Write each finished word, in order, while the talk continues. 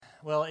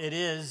Well, it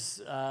is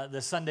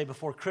the Sunday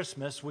before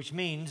Christmas, which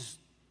means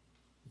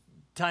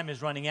time is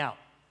running out.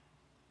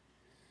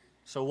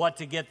 So what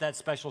to get that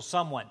special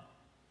someone?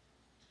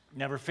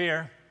 Never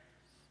fear.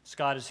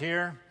 Scott is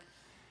here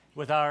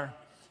with our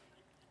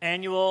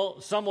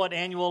somewhat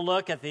annual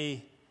look at the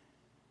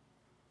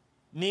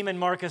Neiman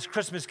Marcus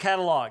Christmas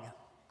catalog.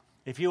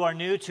 If you are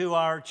new to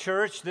our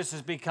church, this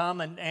has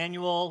become an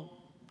annual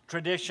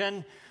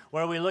tradition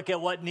where we look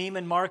at what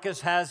Neiman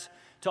Marcus has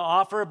to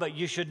offer, but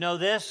you should know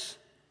this.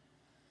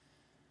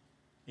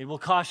 It will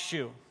cost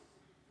you.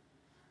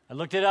 I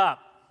looked it up.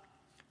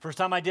 First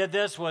time I did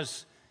this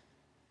was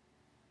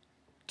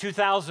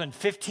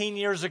 15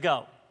 years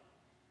ago.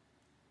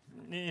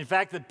 In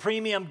fact, the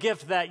premium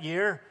gift that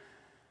year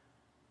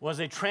was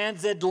a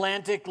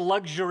transatlantic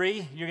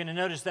luxury, you're going to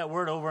notice that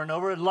word over and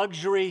over,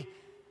 luxury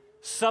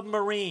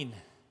submarine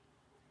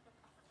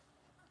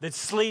that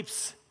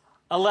sleeps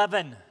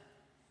 11.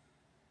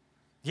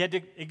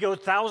 It goes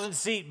 1,000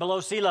 feet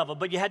below sea level,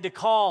 but you had to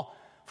call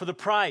for the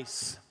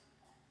price.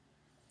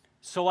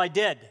 So I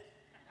did.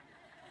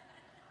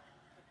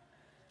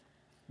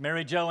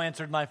 Mary Jo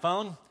answered my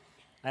phone.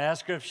 I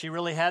asked her if she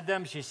really had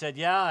them. She said,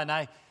 yeah. And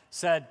I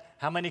said,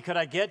 how many could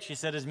I get? She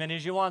said, as many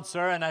as you want,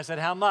 sir. And I said,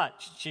 how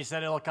much? She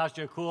said, it'll cost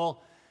you a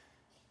cool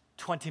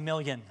 $20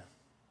 million.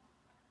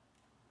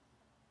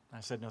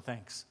 I said, no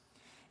thanks.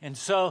 And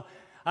so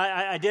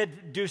I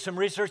did do some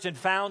research and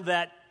found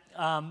that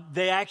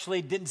they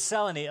actually didn't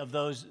sell any of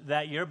those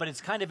that year, but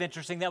it's kind of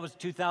interesting. That was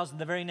 2000,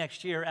 the very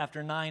next year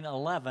after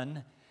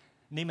 9/11.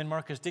 Neiman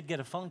Marcus did get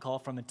a phone call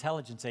from an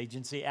intelligence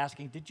agency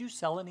asking, did you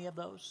sell any of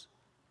those?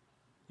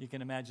 You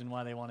can imagine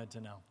why they wanted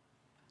to know.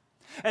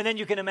 And then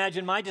you can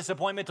imagine my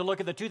disappointment to look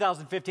at the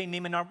 2015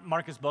 Neiman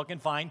Marcus book and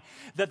find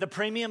that the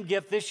premium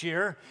gift this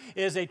year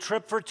is a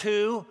trip for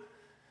two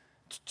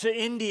to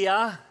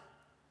India.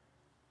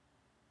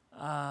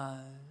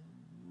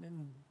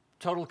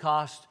 Total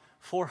cost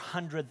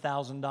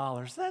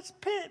 $400,000. That's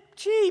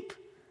cheap.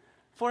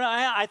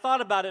 I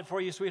thought about it for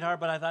you, sweetheart,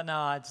 but I thought,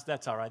 no,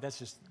 that's all right.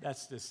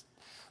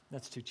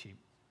 That's too cheap.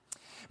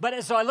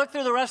 But so I looked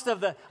through the rest of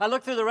the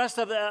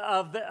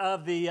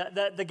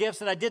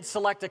gifts, and I did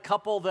select a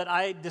couple that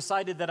I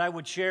decided that I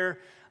would share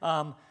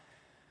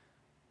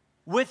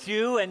with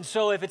you. And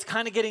so if it's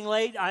kind of getting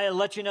late, I'll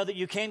let you know that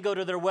you can go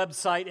to their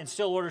website and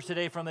still order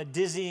today from a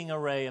dizzying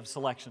array of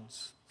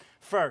selections.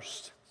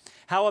 First,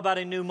 how about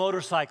a new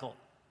motorcycle?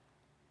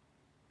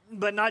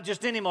 But not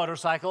just any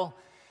motorcycle.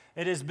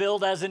 It is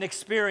billed as an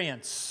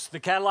experience. The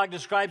catalog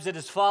describes it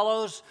as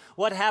follows.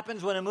 What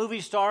happens when a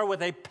movie star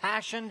with a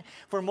passion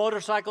for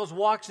motorcycles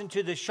walks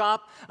into the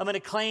shop of an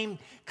acclaimed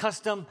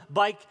custom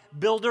bike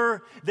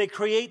builder? They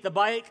create the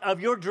bike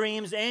of your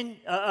dreams and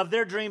of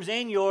their dreams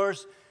and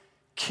yours.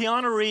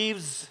 Keanu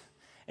Reeves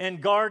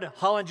and Gard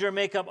Hollinger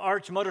make up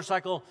Arch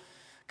Motorcycle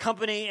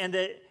Company and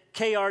the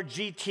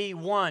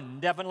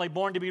KRGT1. Definitely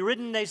born to be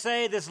ridden, they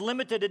say. This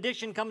limited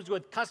edition comes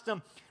with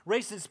custom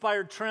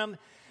race-inspired trim,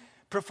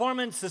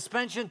 performance,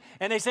 suspension,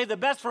 and they say the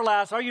best for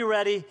last. Are you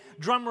ready?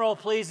 Drum roll,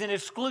 please. An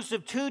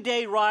exclusive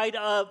 2-day ride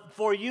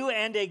for you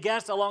and a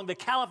guest along the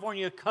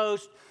California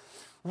coast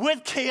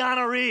with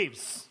Keanu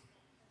Reeves.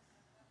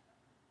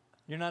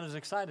 You're not as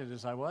excited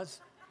as I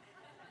was.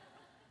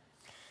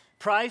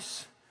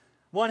 Price,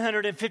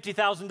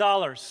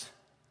 $150,000.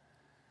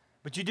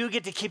 But you do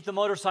get to keep the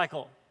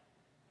motorcycle.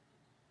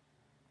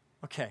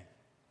 Okay.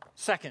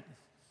 Second,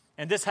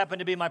 and this happened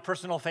to be my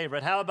personal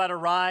favorite. How about a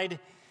ride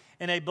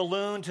in a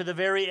balloon to the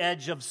very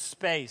edge of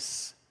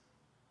space?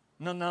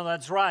 No,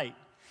 that's right.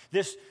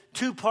 This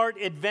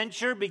 2-part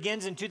adventure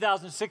begins in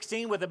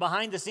 2016 with a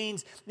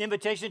behind-the-scenes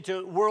invitation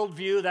to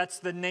Worldview, that's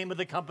the name of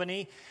the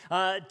company,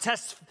 to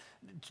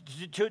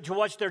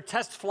watch their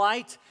test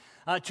flight.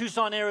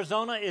 Tucson,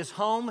 Arizona is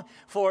home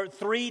for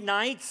 3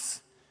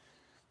 nights.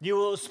 You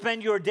will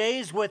spend your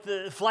days with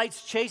the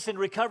flight's chase and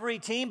recovery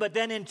team, but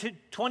then in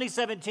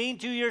 2017,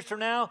 2 years from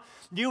now,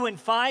 you and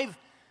 5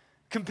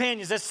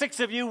 companions, that's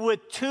 6 of you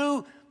with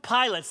 2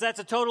 pilots, that's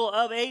a total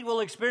of 8, will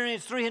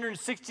experience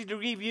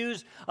 360-degree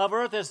views of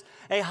Earth as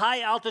a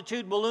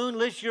high-altitude balloon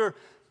lifts your,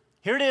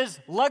 here it is,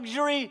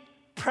 luxury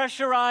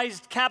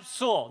pressurized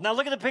capsule. Now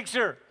look at the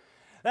picture.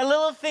 That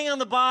little thing on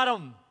the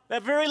bottom,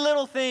 that very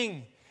little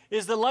thing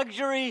is the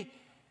luxury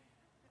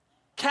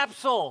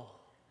capsule.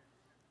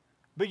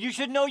 But you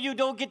should know you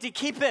don't get to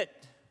keep it.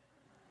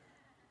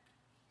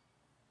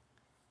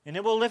 And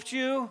it will lift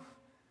you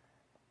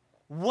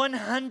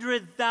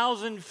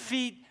 100,000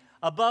 feet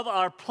above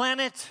our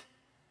planet.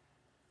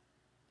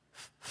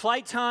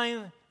 Flight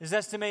time is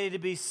estimated to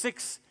be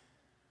 6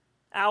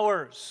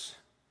 hours.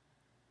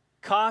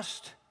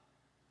 Cost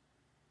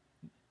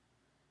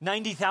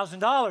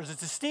 $90,000.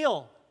 It's a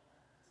steal.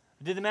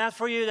 I did the math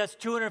for you. That's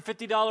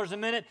 $250 a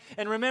minute.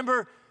 And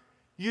remember,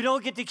 you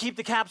don't get to keep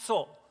the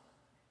capsule.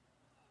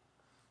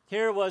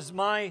 Here was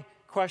my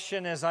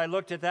question as I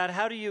looked at that.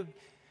 How do you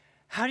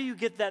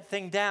get that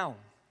thing down?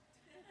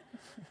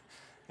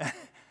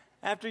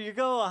 After you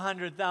go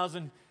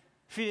 100,000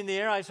 feet in the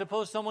air, I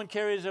suppose someone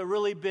carries a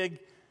really big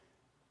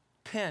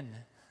pin.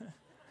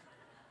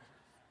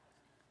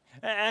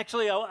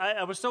 Actually,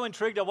 I was so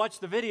intrigued. I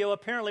watched the video.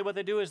 Apparently, what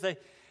they do is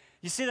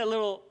you see that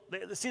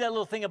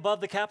little thing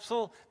above the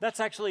capsule? That's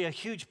actually a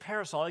huge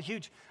parasol, a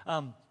huge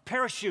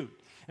parachute.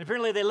 And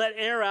apparently, they let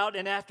air out,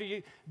 and after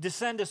you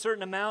descend a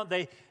certain amount,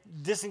 they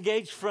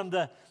disengage from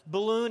the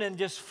balloon and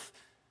just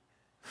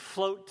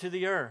float to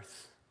the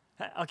earth.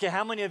 Okay,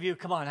 how many of you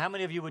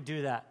would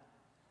do that?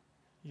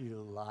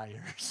 You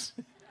liars.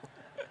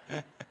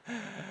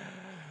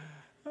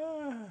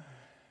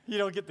 You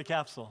don't get the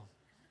capsule.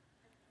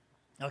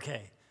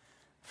 Okay,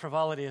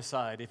 frivolity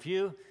aside, if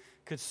you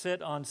could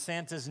sit on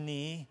Santa's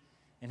knee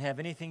and have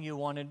anything you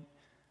wanted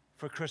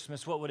for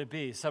Christmas, what would it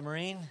be?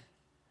 Submarine?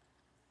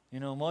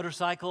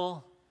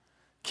 Motorcycle?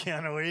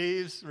 Keanu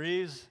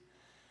Reeves?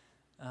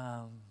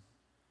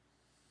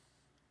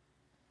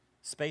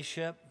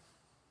 Spaceship?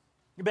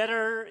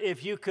 Better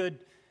if you could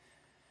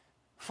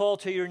fall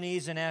to your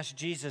knees and ask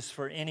Jesus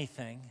for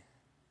anything,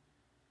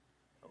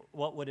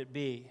 what would it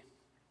be?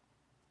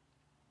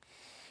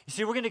 You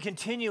see, we're going to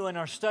continue in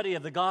our study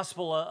of the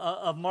Gospel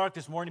of Mark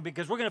this morning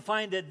because we're going to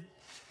find that,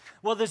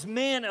 this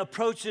man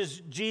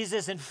approaches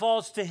Jesus and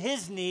falls to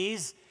his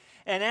knees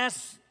and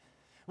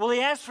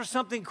he asks for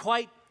something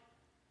quite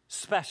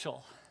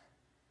special.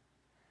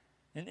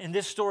 And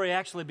this story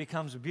actually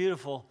becomes a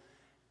beautiful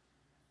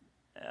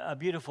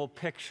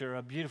picture,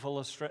 a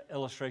beautiful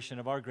illustration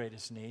of our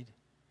greatest need.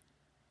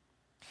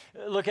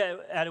 Look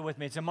at it with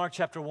me. It's in Mark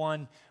chapter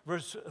 1,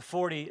 verse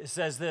 40. It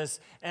says this,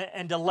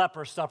 and a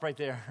leper, stop right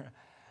there.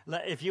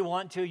 If you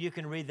want to, you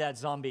can read that,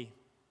 zombie.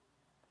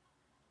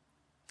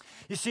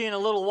 You see, in a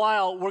little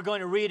while, we're going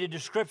to read a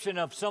description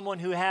of someone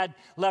who had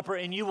leper,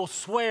 and you will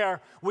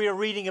swear we are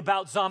reading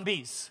about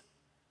zombies.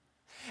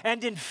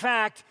 And in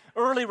fact,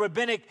 early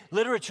rabbinic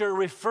literature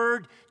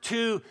referred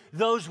to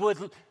those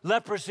with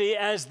leprosy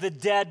as the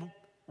dead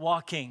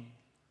walking.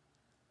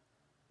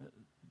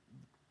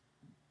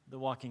 The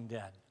walking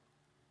dead.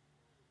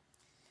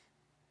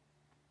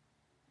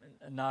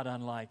 Not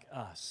unlike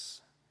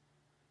us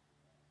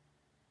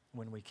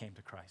when we came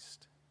to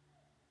Christ.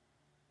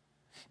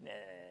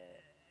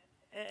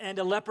 And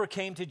a leper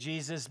came to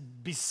Jesus,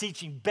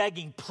 beseeching,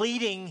 begging,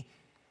 pleading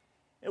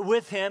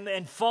with him,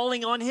 and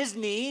falling on his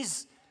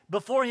knees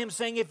before him,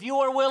 saying, if you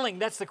are willing.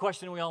 That's the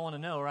question we all want to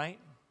know, right?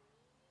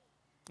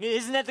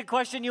 Isn't that the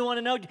question you want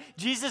to know?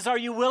 Jesus, are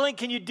you willing?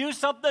 Can you do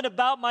something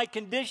about my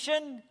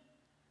condition?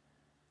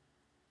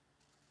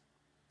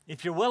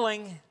 If you're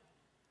willing,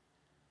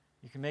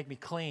 you can make me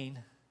clean.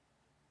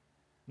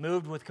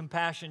 Moved with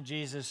compassion,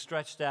 Jesus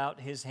stretched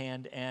out his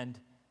hand and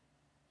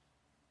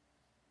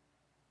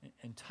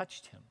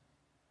touched him.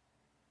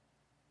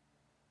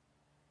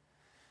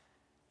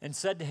 And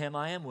said to him,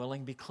 I am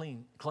willing, be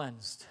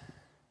cleansed.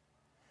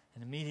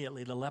 And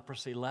immediately the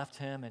leprosy left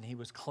him and he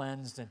was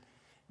cleansed. And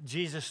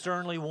Jesus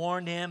sternly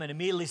warned him and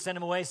immediately sent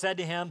him away, said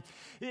to him,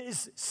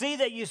 see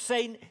that you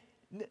say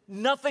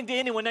nothing to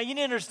anyone. Now, you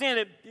need to understand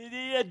it.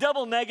 A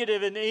double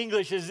negative in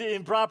English is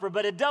improper,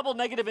 but a double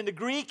negative in the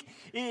Greek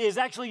is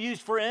actually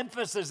used for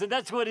emphasis, and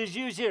that's what is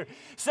used here.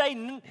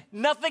 Say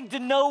nothing to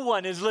no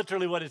one is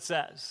literally what it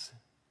says.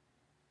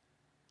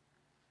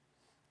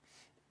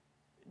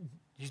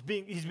 He's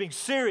being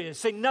serious.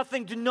 Say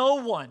nothing to no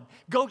one.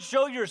 Go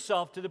show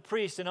yourself to the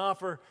priest and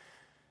offer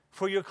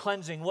for your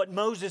cleansing what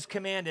Moses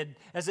commanded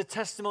as a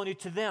testimony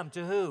to them.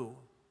 To who?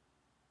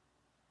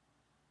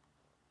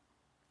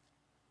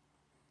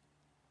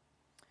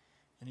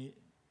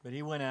 But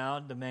he went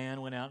out, the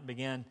man went out and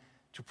began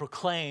to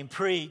proclaim,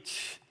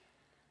 preach.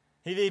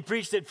 He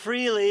preached it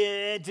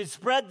freely and to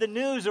spread the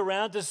news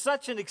around to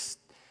such an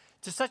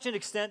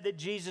extent that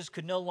Jesus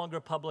could no longer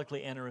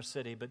publicly enter a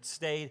city, but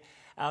stayed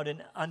out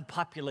in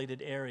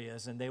unpopulated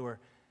areas, and they were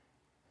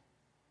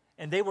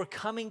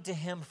coming to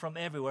him from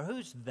everywhere.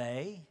 Who's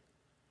they?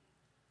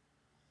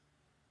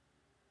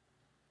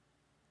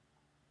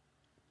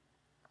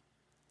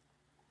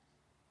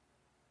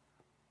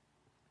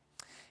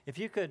 If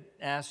you could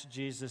ask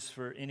Jesus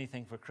for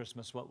anything for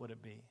Christmas, what would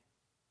it be?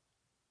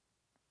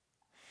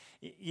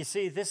 You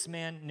see, this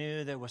man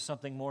knew there was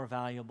something more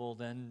valuable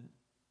than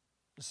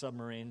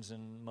submarines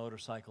and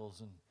motorcycles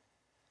and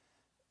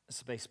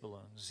space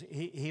balloons.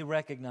 He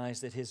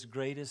recognized that his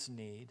greatest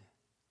need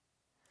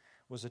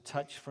was a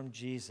touch from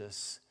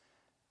Jesus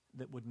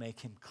that would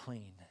make him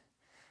clean.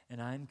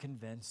 And I'm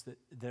convinced that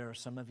there are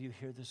some of you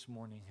here this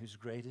morning whose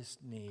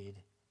greatest need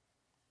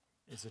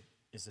is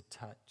a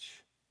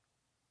touch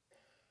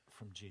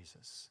from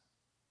Jesus.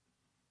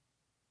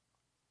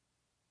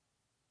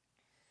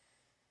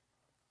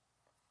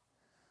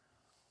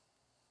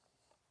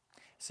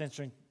 It's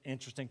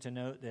interesting to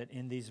note that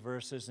in these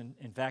verses, and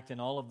in fact in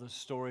all of the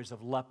stories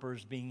of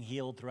lepers being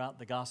healed throughout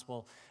the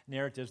gospel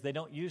narratives, they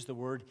don't use the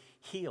word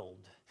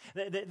healed.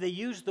 They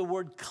use the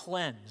word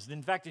cleansed.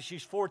 In fact, it's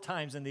used 4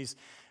 times in these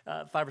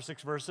 5 or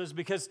 6 verses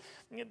because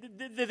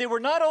they were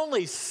not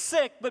only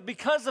sick, but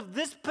because of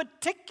this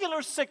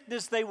particular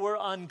sickness, they were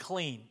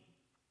unclean.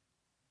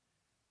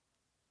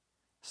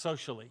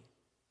 Socially,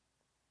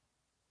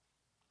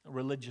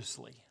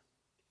 religiously,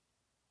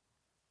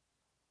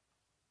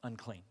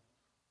 unclean.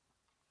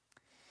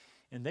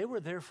 And they were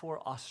therefore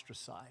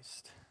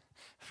ostracized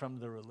from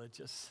the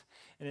religious.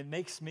 And it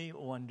makes me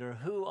wonder,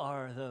 who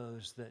are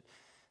those that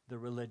the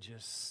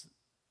religious,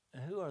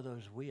 who are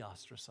those we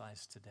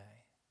ostracize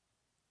today?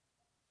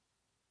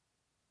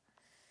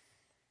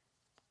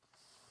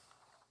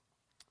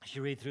 As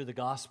you read through the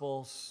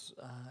Gospels,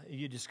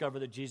 you discover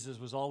that Jesus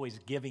was always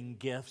giving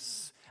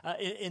gifts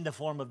in the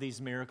form of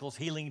these miracles,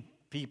 healing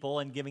people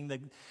and giving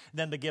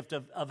them the gift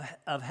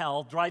of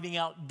health, driving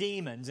out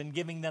demons and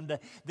giving them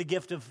the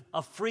gift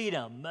of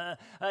freedom,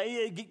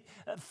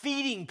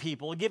 feeding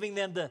people, giving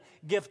them the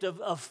gift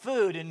of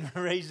food, and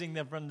raising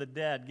them from the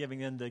dead, giving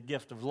them the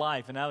gift of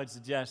life. And I would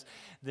suggest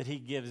that he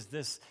gives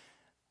this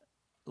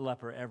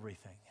leper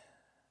everything.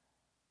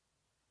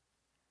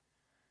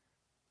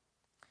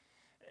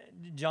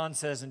 John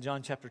says in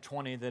John chapter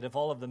 20 that if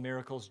all of the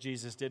miracles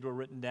Jesus did were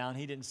written down,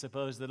 he didn't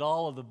suppose that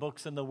all of the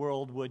books in the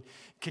world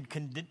could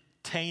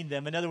contain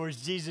them. In other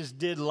words, Jesus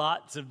did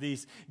lots of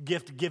these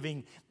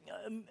gift-giving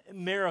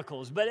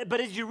miracles. But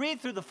as you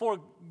read through the four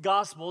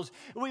Gospels,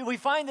 we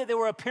find that they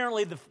were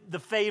apparently the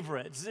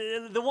favorites,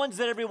 the ones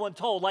that everyone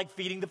told, like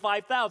feeding the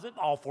 5,000,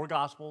 all four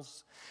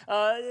Gospels.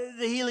 The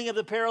healing of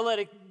the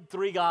paralytic,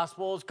 3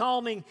 Gospels.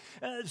 Calming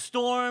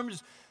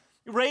storms,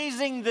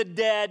 raising the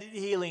dead,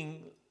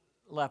 healing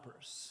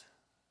lepers.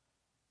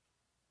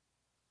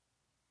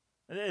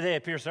 They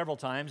appear several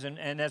times,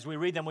 and as we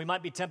read them, we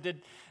might be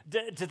tempted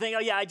to think, oh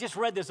yeah, I just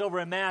read this over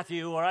in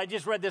Matthew, or I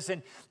just read this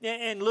in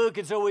Luke,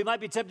 and so we might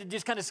be tempted to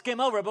just kind of skim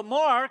over it. But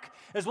Mark,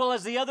 as well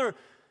as the other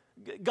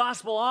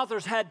gospel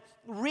authors, had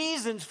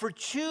reasons for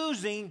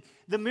choosing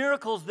the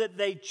miracles that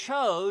they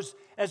chose,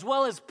 as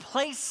well as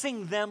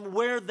placing them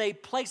where they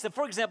placed them.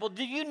 For example,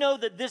 do you know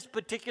that this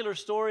particular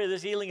story,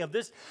 this healing of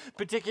this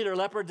particular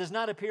leper, does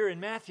not appear in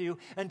Matthew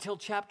until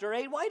chapter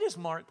 8? Why does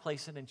Mark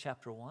place it in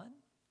chapter 1?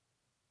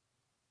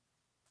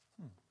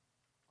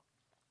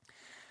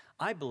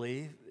 I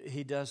believe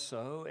he does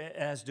so,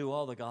 as do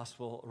all the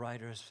gospel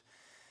writers,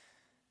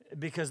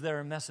 because there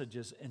are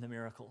messages in the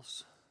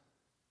miracles.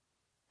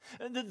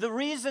 The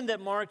reason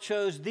that Mark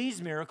chose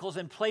these miracles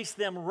and placed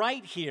them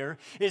right here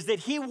is that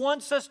he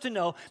wants us to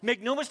know,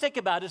 make no mistake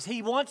about it,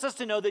 he wants us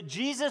to know that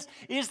Jesus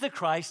is the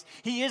Christ,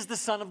 he is the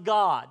Son of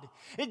God.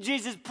 And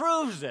Jesus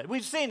proves it.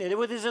 We've seen it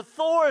with his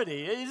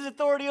authority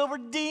over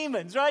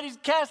demons, right? He's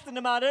casting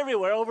them out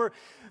everywhere, over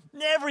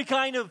every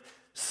kind of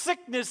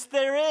sickness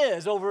there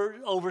is,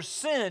 over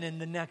sin in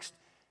the next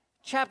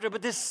chapter.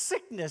 But this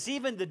sickness,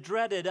 even the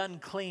dreaded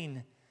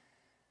unclean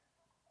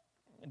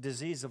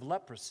disease of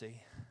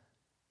leprosy,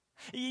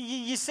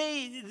 you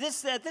see,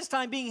 at this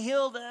time, being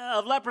healed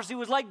of leprosy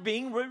was like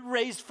being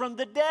raised from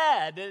the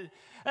dead.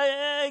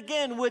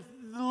 Again, with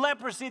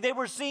leprosy, they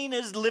were seen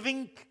as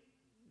living,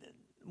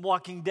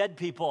 walking dead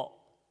people.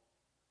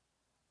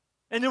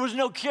 And there was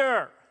no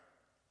cure.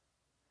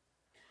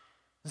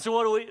 And so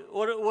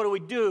what do we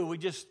do? We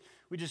just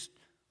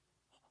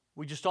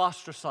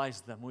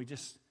ostracize them. We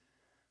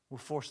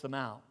force them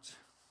out.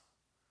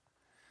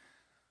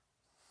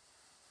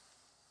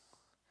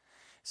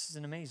 This is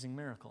an amazing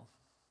miracle.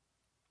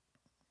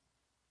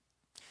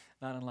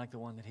 Not unlike the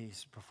one that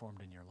he's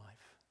performed in your life.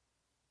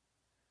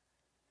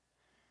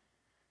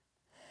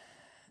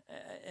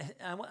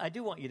 I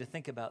do want you to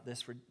think about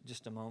this for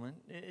just a moment.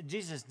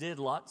 Jesus did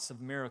lots of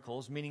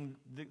miracles, meaning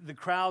the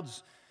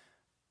crowds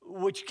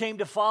which came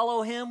to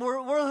follow him were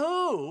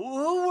who?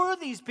 Who were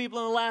these people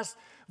in the last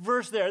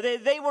verse there?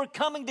 They were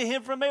coming to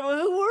him from everywhere.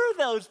 Who were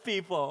those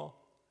people?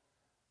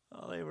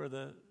 Well, they were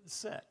the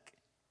sick.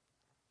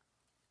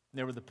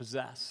 They were the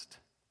possessed.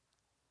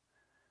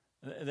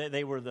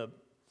 They were the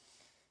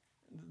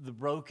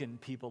broken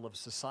people of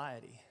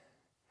society.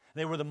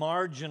 They were the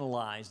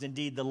marginalized,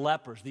 indeed the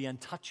lepers, the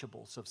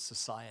untouchables of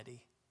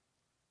society.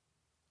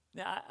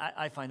 Now,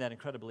 I find that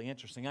incredibly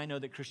interesting. I know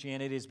that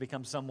Christianity has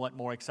become somewhat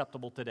more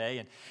acceptable today,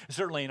 and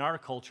certainly in our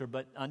culture,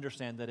 but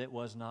understand that it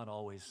was not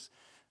always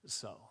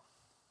so.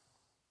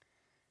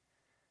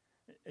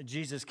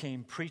 Jesus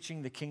came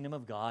preaching the kingdom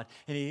of God,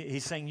 and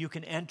he's saying you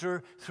can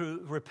enter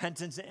through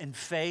repentance and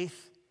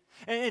faith.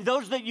 And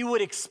those that you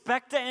would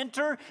expect to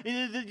enter,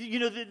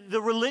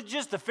 the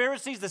religious, the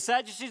Pharisees, the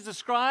Sadducees, the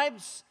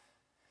scribes,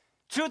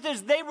 truth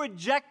is they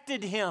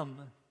rejected him.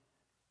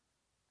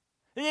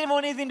 They didn't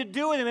want anything to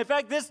do with him. In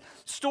fact, this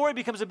story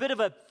becomes a bit of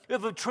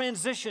a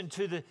transition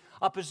to the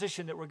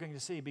opposition that we're going to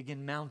see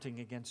begin mounting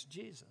against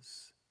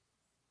Jesus.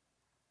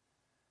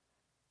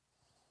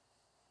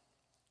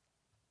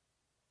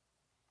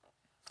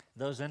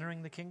 Those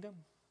entering the kingdom,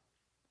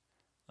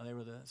 they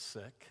were the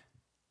sick,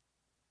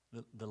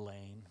 the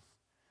lame,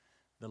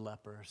 the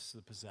lepers,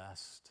 the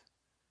possessed,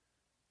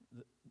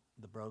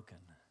 the broken.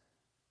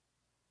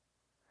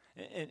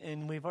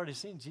 And we've already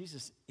seen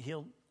Jesus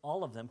heal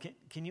all of them.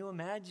 Can you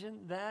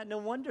imagine that? No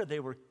wonder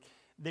they were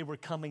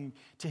coming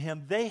to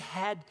him. They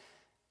had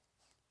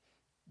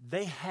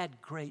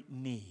great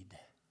need.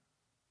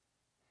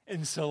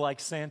 And so,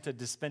 like Santa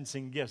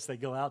dispensing gifts, they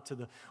go out to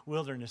the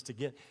wilderness to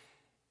get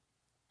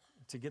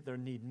their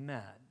need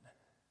met.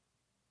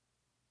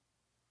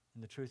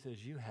 And the truth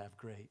is, you have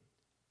great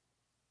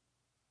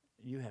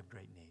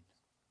need.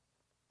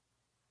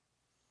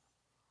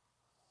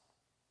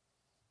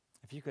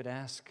 if you could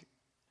ask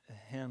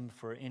him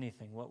for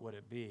anything, what would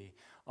it be?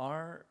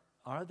 Are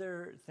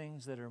there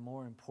things that are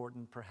more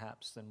important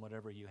perhaps than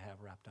whatever you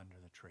have wrapped under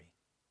the tree?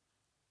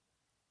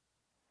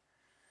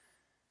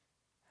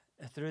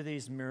 Through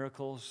these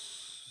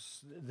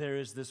miracles, there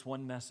is this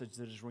one message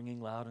that is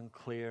ringing loud and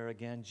clear.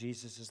 Again,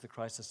 Jesus is the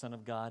Christ, the Son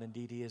of God.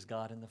 Indeed, he is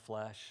God in the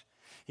flesh.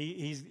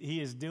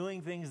 He is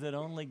doing things that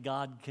only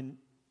God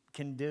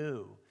can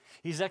do.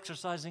 He's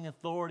exercising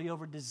authority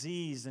over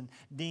disease and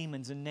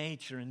demons and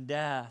nature and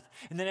death.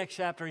 In the next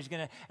chapter, he's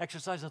going to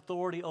exercise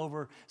authority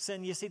over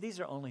sin. You see, these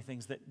are only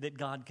things that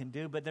God can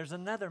do. But there's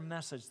another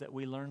message that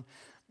we learn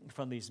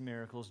from these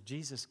miracles.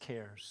 Jesus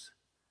cares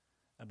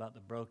about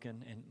the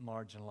broken and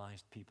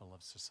marginalized people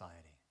of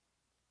society.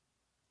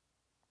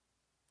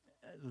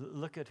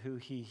 Look at who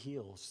he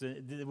heals.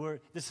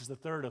 This is the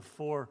third of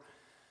 4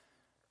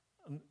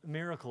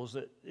 miracles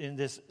in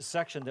this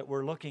section that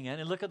we're looking at.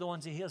 And look at the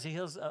ones he heals. He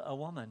heals a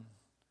woman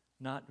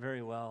not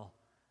very well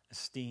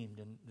esteemed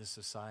in this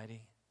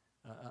society,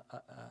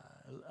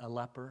 a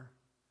leper,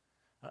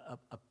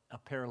 a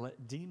paralytic,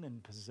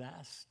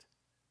 demon-possessed.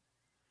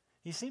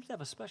 He seems to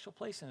have a special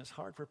place in his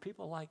heart for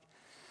people like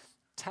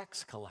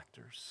tax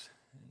collectors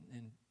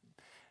and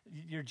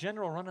your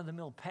general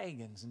run-of-the-mill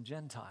pagans and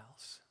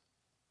Gentiles.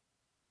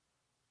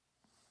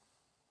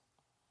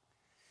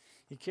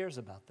 He cares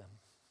about them.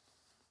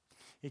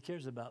 He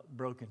cares about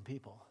broken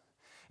people.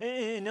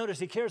 And notice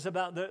he cares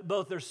about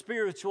both their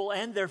spiritual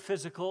and their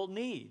physical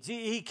needs.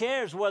 He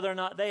cares whether or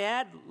not they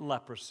had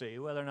leprosy,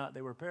 whether or not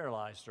they were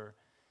paralyzed or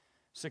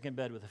sick in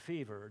bed with a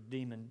fever or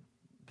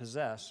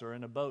demon-possessed or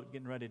in a boat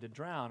getting ready to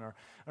drown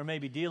or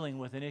maybe dealing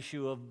with an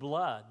issue of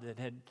blood that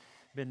had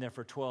been there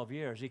for 12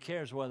 years. He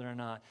cares whether or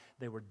not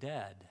they were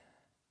dead.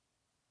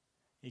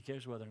 He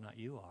cares whether or not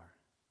you are.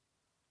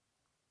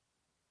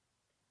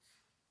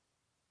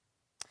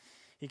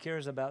 He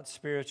cares about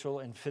spiritual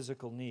and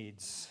physical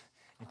needs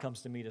and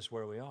comes to meet us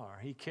where we are.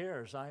 He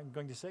cares, I'm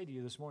going to say to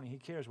you this morning, he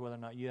cares whether or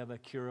not you have a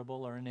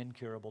curable or an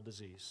incurable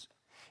disease.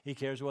 He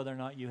cares whether or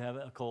not you have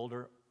a cold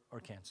or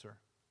cancer.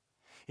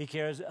 He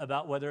cares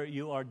about whether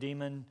you are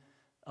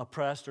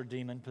demon-oppressed or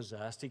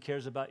demon-possessed. He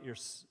cares about your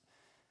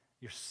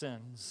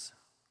sins.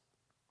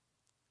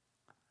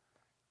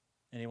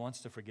 And he wants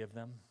to forgive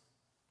them.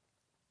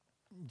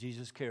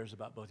 Jesus cares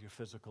about both your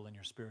physical and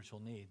your spiritual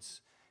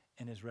needs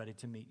and is ready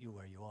to meet you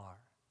where you are.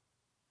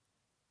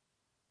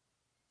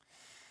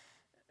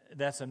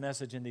 That's a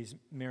message in these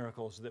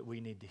miracles that we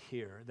need to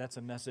hear. That's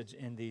a message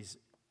in these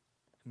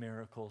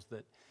miracles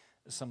that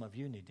some of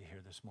you need to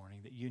hear this morning,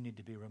 that you need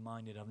to be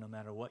reminded of no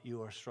matter what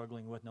you are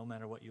struggling with, no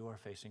matter what you are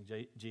facing.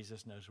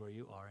 Jesus knows where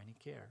you are and he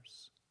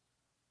cares.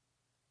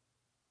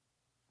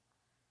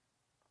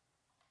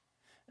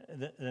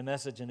 The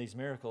message in these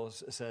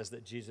miracles says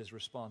that Jesus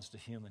responds to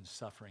human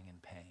suffering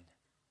and pain.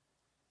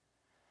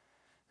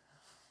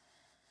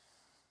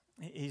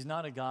 He's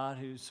not a God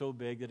who's so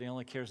big that he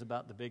only cares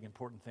about the big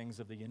important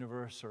things of the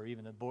universe or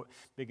even the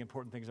big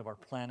important things of our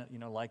planet,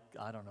 like,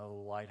 I don't know,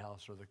 the White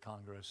House or the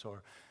Congress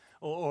or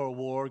a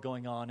war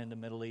going on in the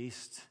Middle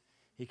East.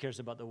 He cares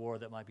about the war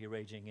that might be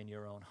raging in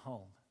your own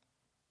home,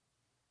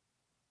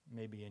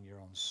 maybe in your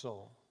own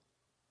soul,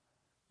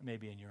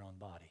 maybe in your own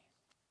body.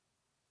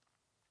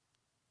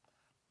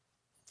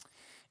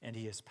 And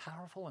he is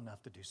powerful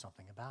enough to do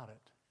something about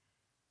it.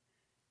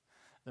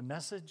 The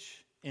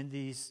message in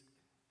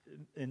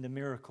the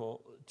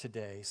miracle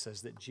today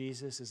says that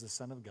Jesus is the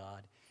Son of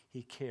God.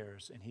 He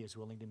cares and he is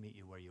willing to meet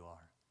you where you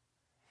are,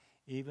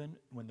 even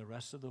when the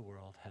rest of the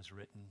world has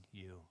written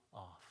you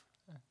off.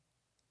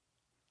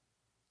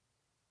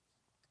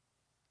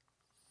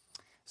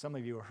 Some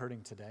of you are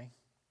hurting today,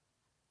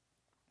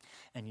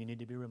 and you need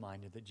to be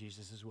reminded that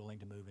Jesus is willing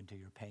to move into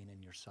your pain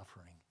and your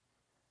suffering.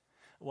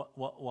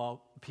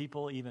 While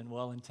people, even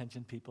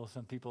well-intentioned people,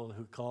 some people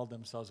who call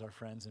themselves our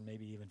friends and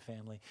maybe even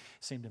family,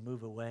 seem to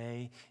move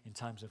away in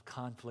times of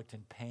conflict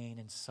and pain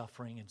and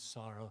suffering and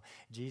sorrow,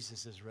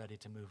 Jesus is ready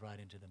to move right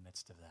into the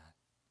midst of that,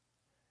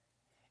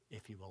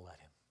 if you will let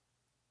him.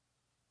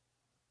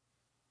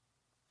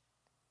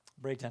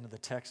 Breakdown of the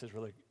text is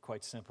really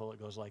quite simple.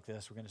 It goes like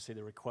this. We're going to see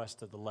the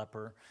request of the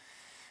leper,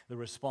 the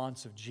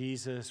response of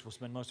Jesus. We'll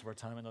spend most of our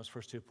time in those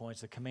first 2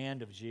 points, the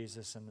command of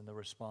Jesus, and then the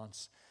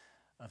response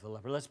of the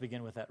leper. Let's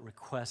begin with that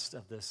request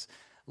of this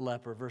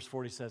leper. Verse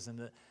 40 says, and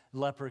the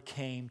leper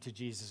came to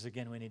Jesus.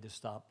 Again, we need to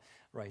stop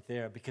right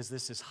there because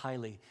this is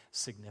highly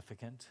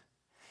significant.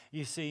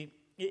 You see,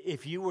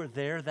 if you were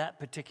there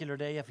that particular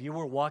day, if you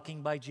were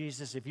walking by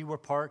Jesus, if you were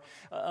part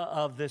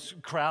of this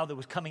crowd that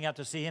was coming out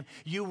to see him,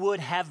 you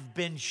would have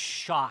been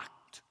shocked.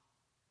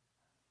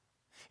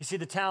 You see,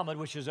 the Talmud,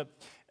 which is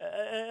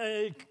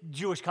a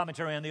Jewish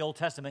commentary on the Old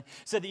Testament,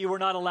 said that you were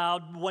not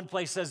allowed, one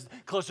place says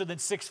closer than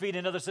 6 feet,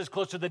 another says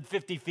closer than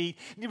 50 feet,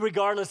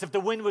 regardless if the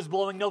wind was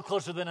blowing, no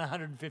closer than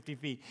 150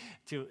 feet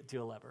to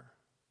a leper.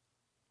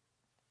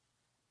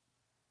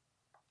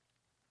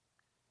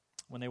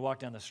 When they walked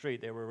down the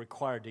street, they were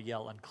required to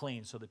yell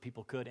unclean so that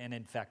people could, and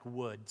in fact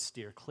would,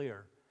 steer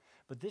clear.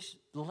 But this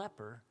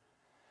leper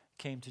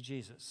came to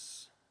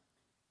Jesus.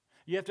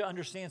 You have to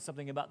understand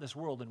something about this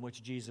world in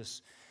which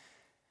Jesus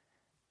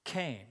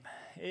came.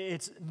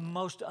 It's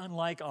most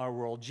unlike our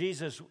world.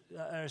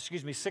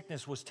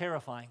 Sickness was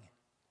terrifying.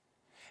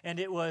 And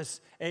it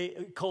was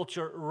a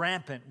culture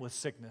rampant with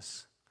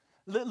sickness.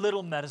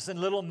 Little medicine,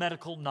 little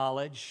medical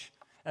knowledge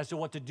as to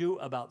what to do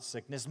about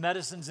sickness.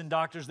 Medicines and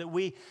doctors that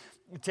we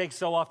take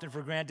so often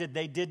for granted,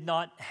 they did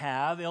not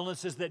have.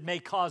 Illnesses that may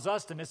cause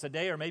us to miss a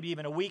day or maybe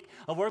even a week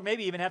of work,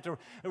 maybe even have to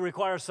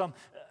require some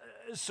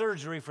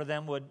surgery for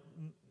them would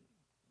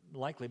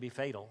likely be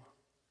fatal.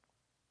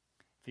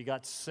 If you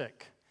got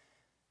sick,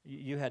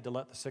 you had to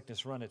let the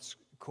sickness run its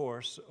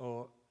course,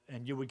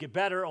 and you would get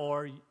better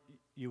or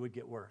you would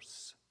get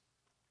worse.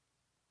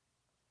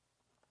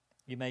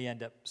 You may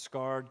end up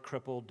scarred,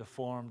 crippled,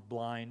 deformed,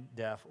 blind,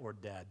 deaf, or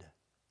dead.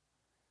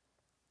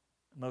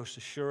 Most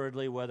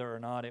assuredly, whether or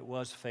not it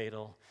was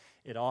fatal,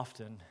 it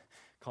often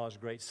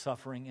caused great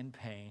suffering and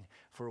pain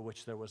for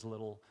which there was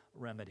little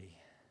remedy.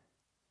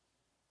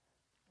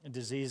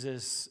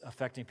 Diseases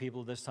affecting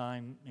people this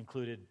time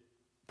included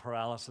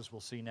paralysis,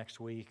 we'll see next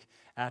week,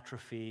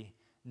 atrophy,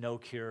 no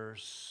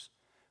cures,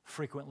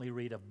 frequently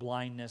read of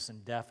blindness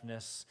and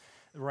deafness,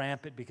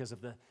 rampant because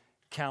of the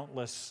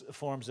countless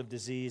forms of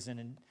disease and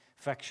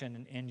infection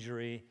and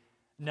injury.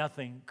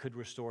 Nothing could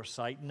restore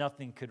sight.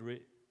 Nothing could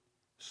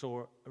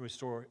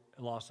restore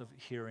loss of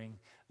hearing.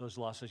 Those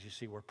losses, you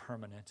see, were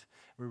permanent.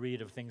 We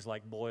read of things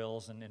like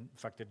boils and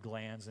infected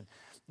glands and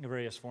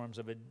various forms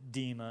of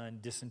edema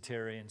and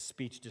dysentery and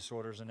speech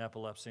disorders and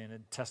epilepsy and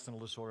intestinal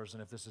disorders.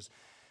 And if this is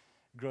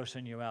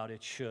grossing you out,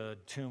 it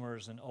should.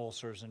 Tumors and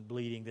ulcers and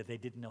bleeding that they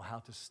didn't know how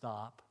to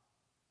stop.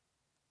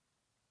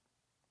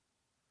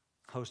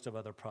 Host of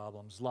other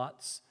problems.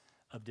 Lots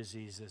of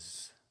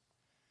diseases.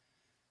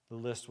 The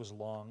list was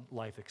long,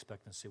 life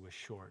expectancy was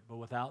short. But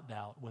without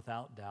doubt,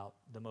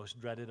 the most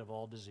dreaded of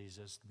all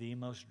diseases, the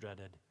most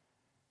dreaded,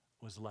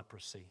 was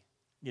leprosy.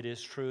 It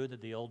is true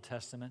that the Old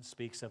Testament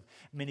speaks of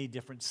many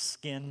different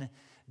skin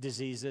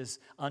diseases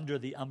under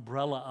the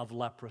umbrella of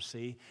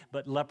leprosy,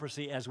 but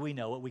leprosy, as we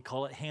know it, we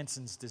call it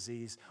Hansen's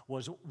disease,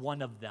 was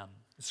one of them.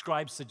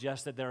 Scribes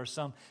suggest that there are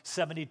some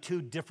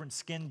 72 different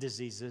skin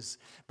diseases,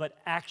 but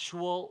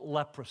actual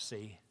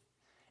leprosy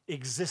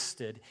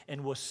existed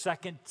and was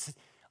second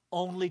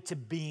only to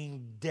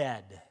being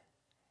dead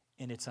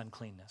in its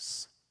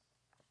uncleanness.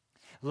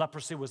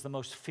 Leprosy was the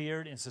most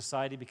feared in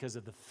society because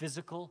of the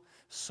physical,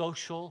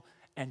 social,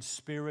 and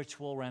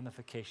spiritual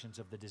ramifications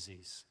of the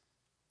disease.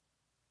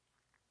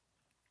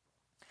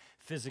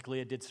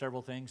 Physically, it did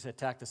several things. It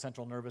attacked the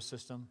central nervous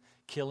system,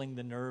 killing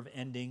the nerve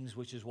endings,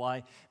 which is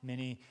why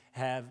many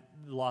have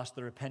lost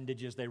their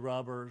appendages. They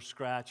rub or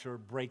scratch or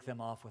break them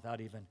off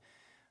without even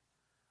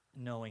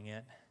knowing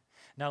it.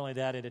 Not only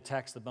that, it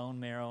attacks the bone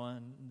marrow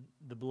and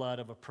the blood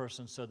of a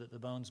person so that the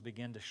bones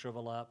begin to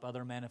shrivel up.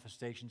 Other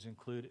manifestations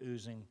include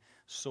oozing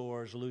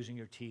sores, losing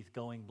your teeth,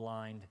 going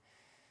blind.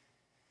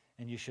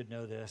 And you should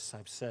know this,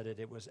 I've said it,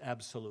 it was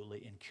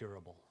absolutely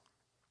incurable.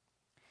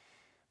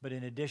 But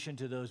in addition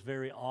to those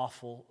very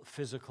awful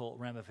physical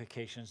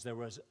ramifications,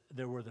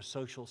 there were the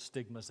social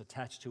stigmas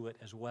attached to it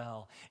as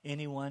well.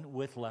 Anyone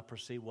with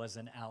leprosy was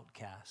an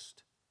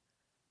outcast.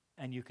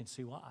 And you can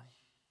see why.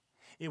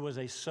 It was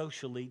a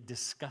socially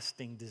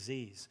disgusting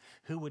disease.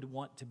 Who would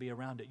want to be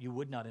around it? You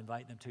would not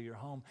invite them to your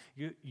home.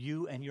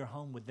 You and your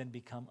home would then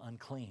become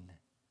unclean.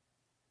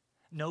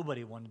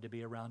 Nobody wanted to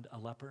be around a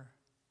leper.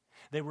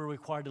 They were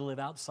required to live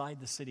outside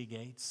the city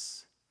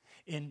gates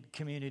in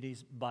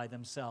communities by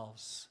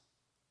themselves.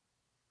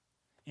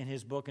 In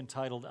his book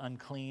entitled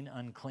Unclean,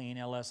 Unclean,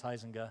 L.S.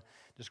 Huizinga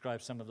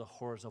describes some of the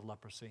horrors of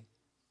leprosy.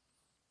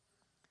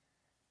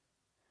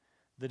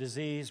 The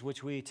disease,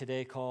 which we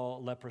today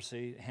call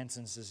leprosy,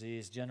 Hansen's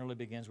disease, generally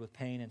begins with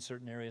pain in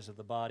certain areas of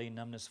the body.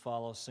 Numbness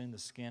follows. Soon the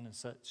skin in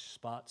such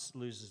spots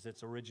loses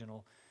its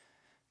original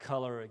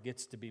color. It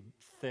gets to be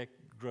thick,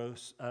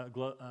 gross,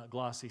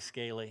 glossy,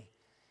 scaly.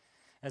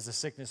 As the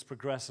sickness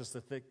progresses,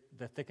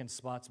 the thickened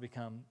spots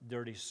become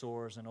dirty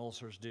sores and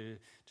ulcers due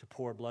to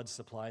poor blood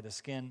supply. The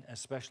skin,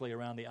 especially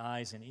around the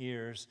eyes and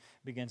ears,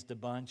 begins to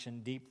bunch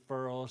and deep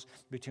furrows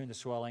between the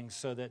swellings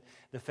so that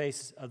the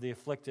face of the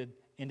afflicted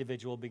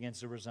individual begins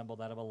to resemble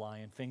that of a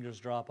lion.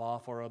 Fingers drop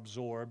off or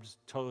absorbed.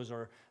 Toes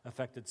are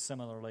affected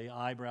similarly.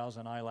 Eyebrows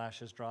and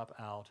eyelashes drop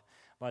out.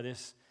 By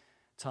this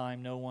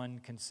time, one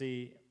can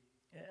see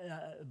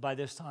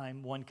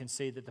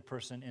that the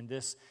person in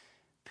this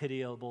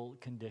pitiable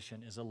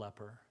condition is a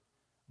leper.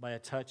 By a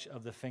touch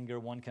of the finger,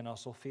 one can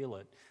also feel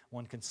it.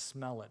 One can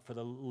smell it, for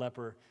the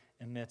leper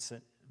emits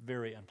a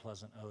very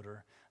unpleasant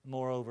odor.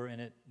 Moreover,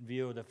 in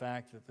view of the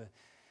fact that the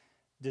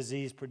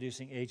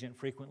disease-producing agent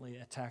frequently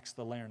attacks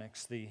the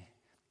larynx, the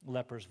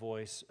leper's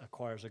voice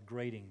acquires a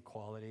grating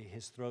quality.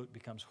 His throat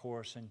becomes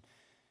hoarse, and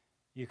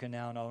you can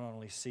now not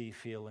only see,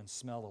 feel, and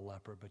smell the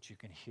leper, but you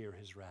can hear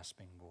his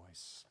rasping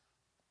voice.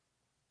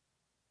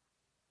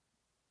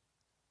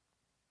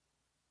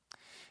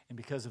 And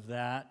because of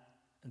that,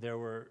 there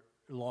were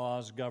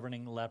laws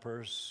governing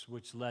lepers,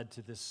 which led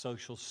to this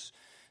social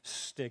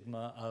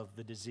stigma of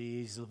the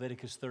disease.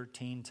 Leviticus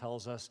 13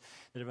 tells us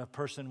that if a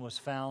person was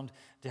found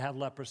to have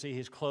leprosy,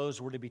 his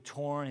clothes were to be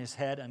torn, his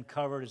head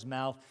uncovered, his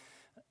mouth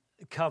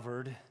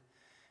covered.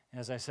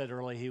 As I said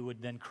earlier, he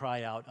would then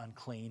cry out,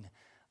 "Unclean,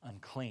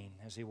 unclean,"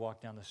 as he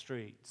walked down the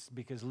streets,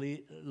 because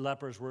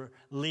lepers were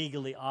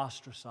legally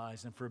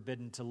ostracized and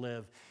forbidden to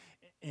live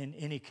in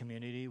any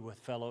community with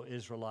fellow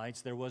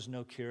Israelites. There was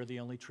no cure. The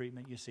only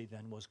treatment you see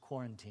then was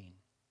quarantine.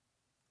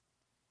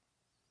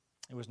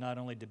 It was not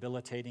only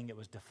debilitating, it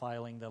was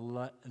defiling. The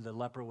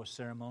leper was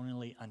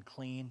ceremonially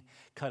unclean,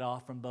 cut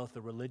off from both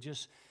the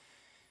religious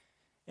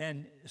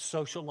and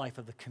social life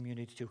of the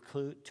community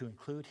to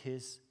include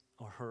his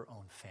or her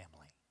own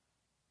family.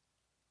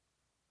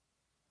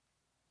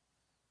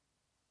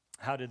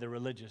 How did the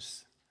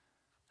religious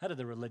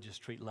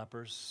treat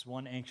lepers?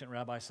 One ancient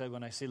rabbi said,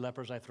 "When I see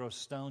lepers, I throw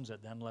stones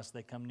at them lest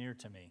they come near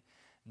to me."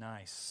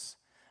 Nice.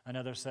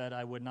 Another said,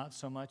 "I would not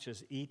so much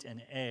as eat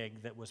an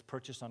egg that was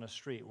purchased on a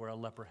street where a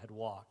leper had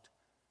walked."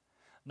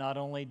 Not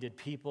only did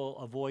people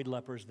avoid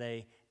lepers,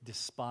 they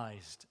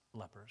despised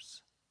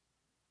lepers.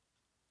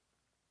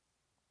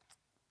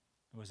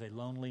 It was a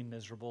lonely,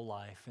 miserable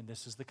life, and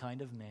this is the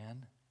kind of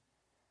man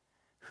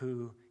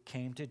who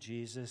came to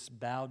Jesus,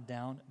 bowed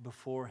down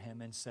before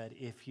him, and said,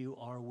 "If you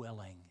are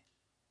willing,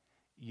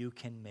 you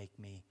can make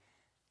me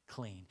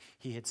clean."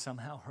 He had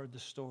somehow heard the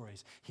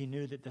stories. He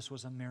knew that this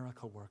was a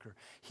miracle worker.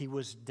 He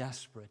was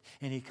desperate.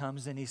 And he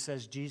comes and he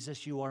says,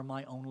 "Jesus, you are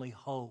my only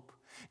hope."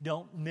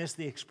 Don't miss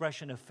the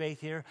expression of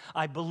faith here.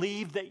 I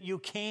believe that you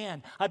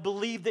can. I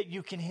believe that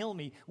you can heal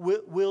me.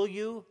 Will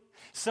you?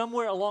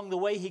 Somewhere along the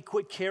way, he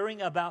quit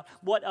caring about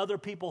what other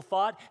people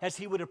thought as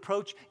he would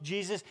approach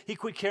Jesus. He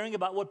quit caring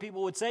about what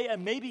people would say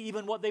and maybe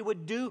even what they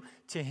would do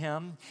to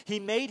him. He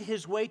made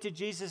his way to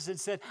Jesus and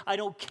said, "I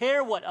don't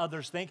care what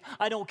others think.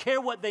 I don't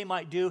care what they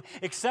might do.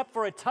 Except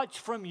for a touch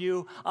from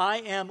you, I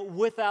am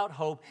without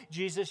hope.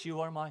 Jesus, you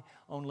are my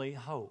only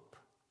hope.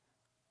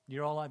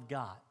 You're all I've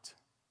got."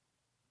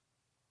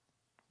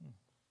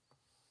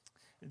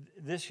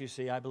 This, you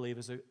see, I believe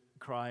is a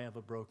cry of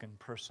a broken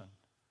person.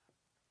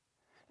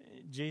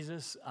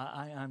 Jesus,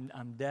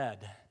 I'm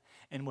dead,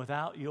 and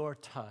without your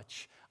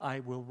touch, I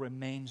will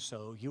remain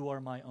so. You are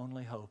my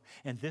only hope.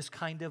 And this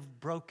kind of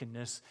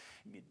brokenness,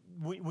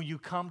 when you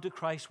come to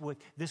Christ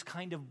with this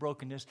kind of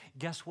brokenness,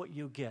 guess what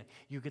you get?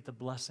 You get the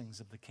blessings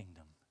of the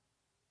kingdom.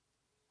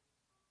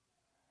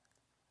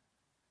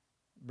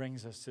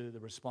 Brings us to the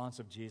response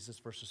of Jesus,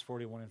 verses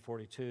 41 and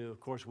 42. Of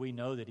course, we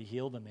know that he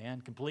healed a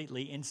man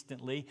completely,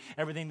 instantly.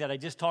 Everything that I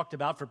just talked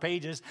about for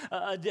pages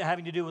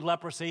having to do with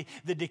leprosy,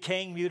 the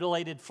decaying,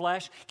 mutilated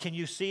flesh. Can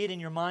you see it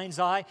in your mind's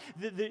eye?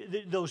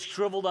 Those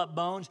shriveled up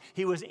bones.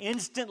 He was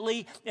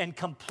instantly and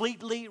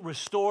completely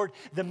restored.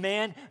 The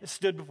man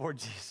stood before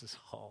Jesus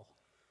whole.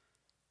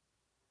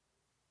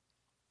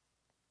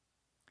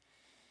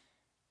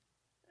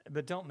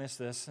 But don't miss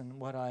this, and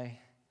what I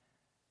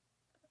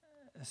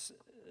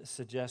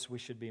suggest we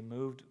should be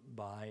moved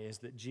by is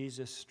that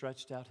Jesus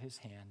stretched out his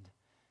hand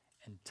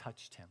and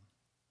touched him.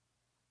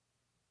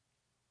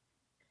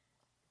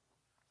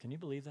 Can you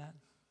believe that?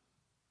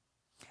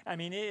 I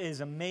mean, it is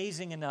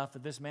amazing enough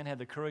that this man had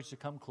the courage to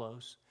come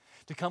close,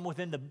 to come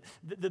within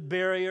the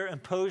barrier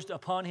imposed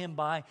upon him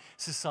by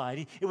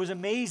society. It was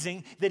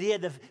amazing that he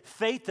had the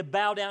faith to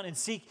bow down and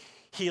seek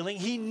healing.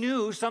 He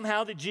knew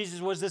somehow that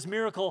Jesus was this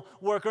miracle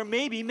worker.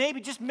 Maybe,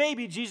 just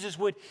maybe Jesus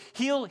would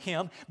heal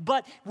him.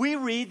 But we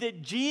read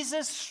that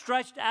Jesus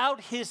stretched out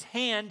his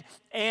hand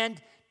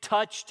and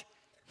touched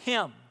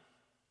him.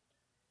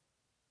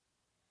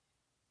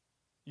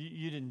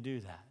 You didn't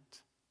do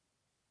that.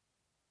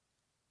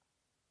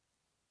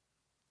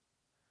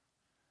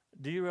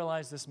 Do you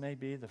realize this may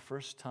be the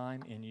first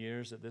time in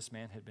years that this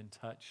man had been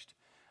touched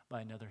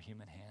by another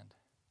human hand?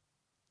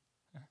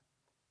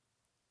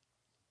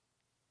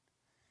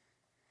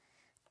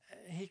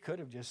 He could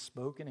have just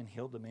spoken and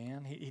healed the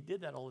man. He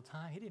did that all the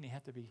time. He didn't even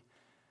have to be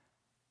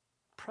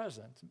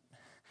present.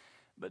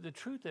 But the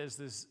truth is,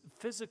 this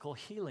physical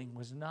healing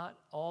was not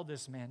all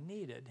this man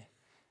needed.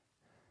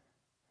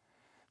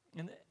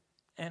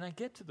 And I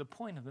get to the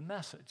point of the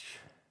message.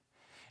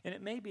 And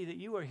it may be that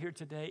you are here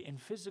today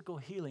and physical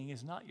healing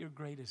is not your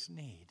greatest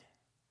need.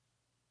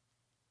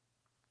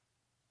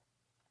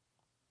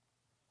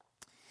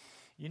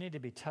 You need to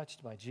be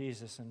touched by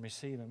Jesus and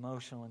receive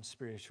emotional and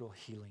spiritual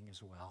healing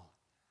as well.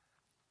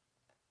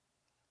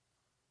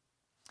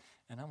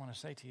 And I want to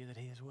say to you that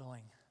he is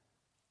willing.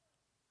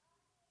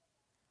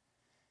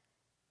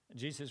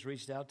 Jesus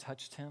reached out,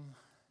 touched him.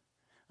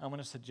 I want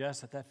to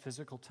suggest that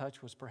physical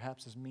touch was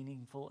perhaps as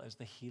meaningful as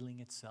the healing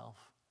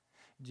itself.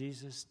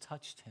 Jesus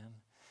touched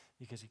him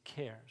because he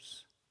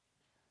cares,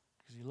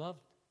 because he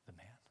loved the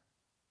man.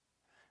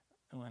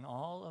 And when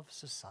all of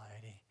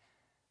society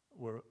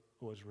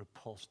was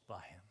repulsed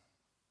by him.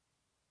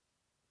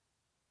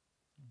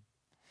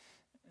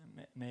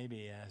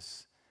 Maybe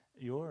as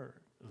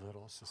your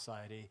little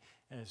society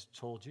has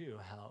told you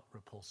how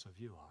repulsive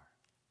you are.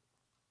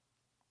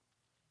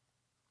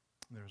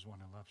 There's one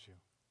who loves you.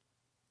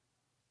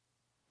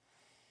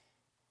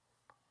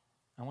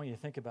 I want you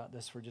to think about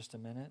this for just a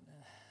minute.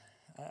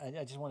 I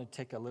just want to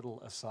take a little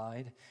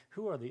aside.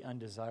 Who are the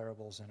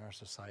undesirables in our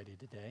society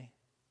today?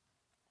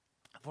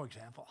 For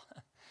example,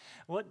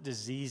 what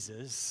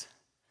diseases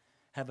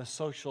have a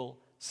social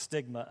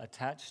stigma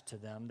attached to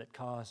them that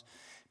cause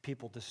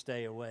people to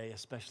stay away,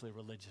 especially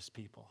religious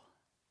people?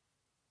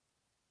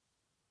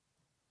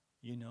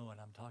 You know what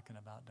I'm talking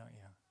about, don't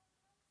you?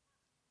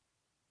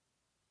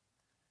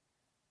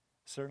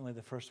 Certainly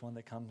the first one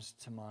that comes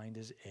to mind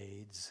is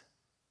AIDS.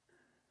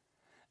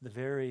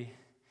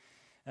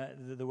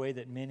 The way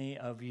that many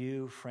of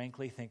you,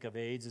 frankly, think of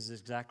AIDS is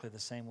exactly the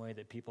same way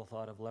that people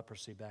thought of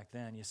leprosy back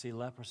then. You see,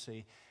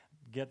 leprosy,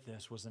 get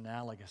this, was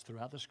analogous,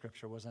 throughout the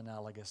Scripture, was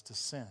analogous to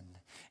sin.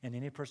 And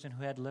any person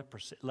who had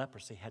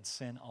leprosy had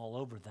sin all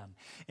over them.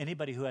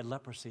 Anybody who had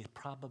leprosy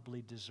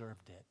probably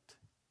deserved it.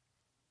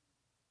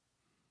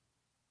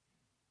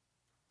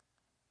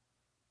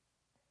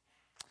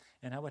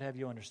 And I would have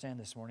you understand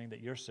this morning that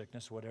your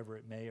sickness, whatever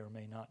it may or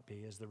may not be,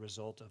 is the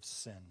result of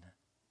sin.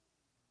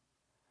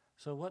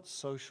 So what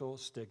social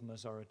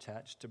stigmas are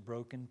attached to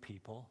broken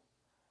people?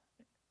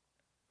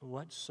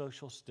 What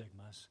social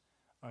stigmas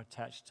are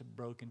attached to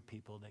broken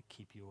people that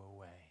keep you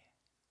away?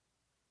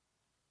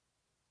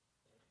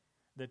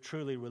 That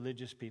truly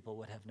religious people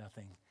would have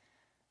nothing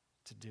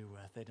to do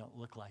with. They don't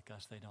look like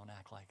us. They don't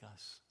act like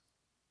us.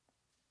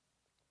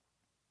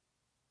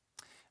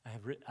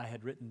 I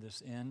had written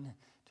this in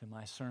to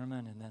my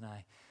sermon, and then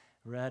I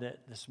read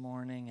it this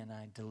morning, and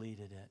I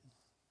deleted it.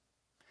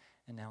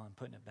 And now I'm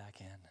putting it back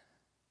in.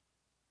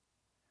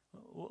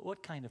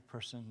 What kind of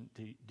person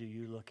do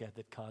you look at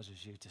that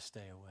causes you to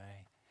stay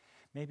away?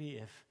 Maybe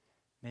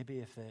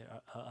if they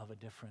are of a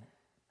different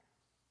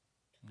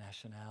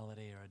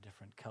nationality or a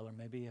different color.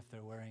 Maybe if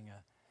they're wearing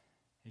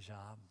a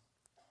hijab.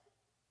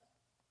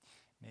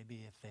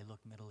 Maybe if they look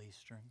Middle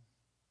Eastern.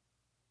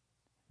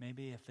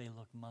 Maybe if they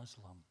look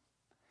Muslim.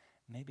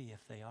 Maybe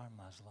if they are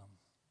Muslim.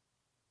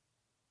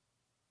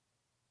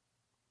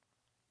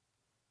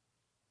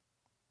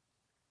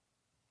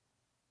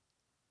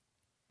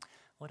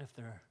 What if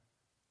they're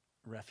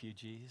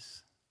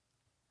refugees?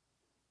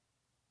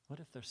 What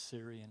if they're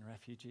Syrian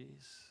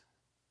refugees?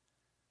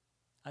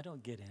 I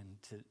don't get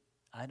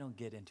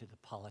into the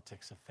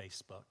politics of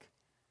Facebook,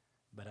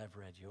 but I've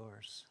read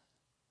yours.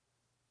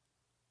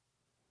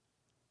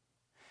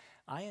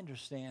 I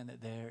understand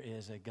that there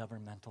is a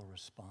governmental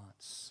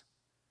response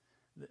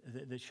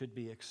that should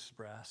be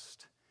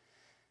expressed.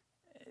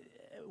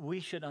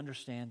 We should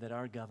understand that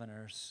our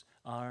governors,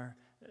 our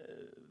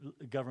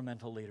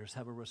governmental leaders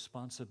have a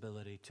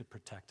responsibility to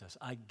protect us.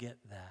 I get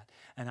that,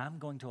 and I'm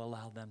going to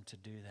allow them to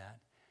do that.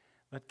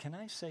 But can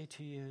I say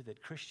to you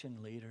that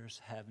Christian leaders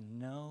have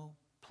no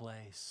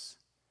place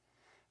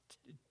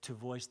to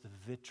voice the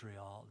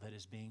vitriol that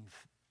is being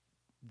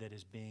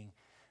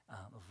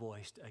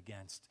voiced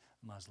against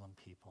Muslim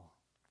people?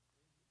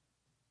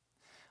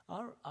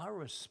 Our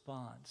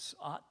response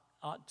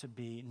ought to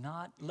be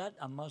not let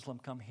a Muslim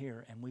come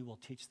here and we will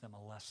teach them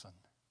a lesson.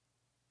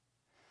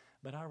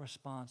 But our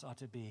response ought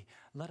to be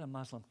let a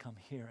Muslim come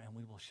here and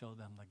we will show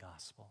them the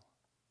gospel.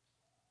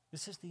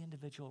 This is the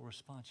individual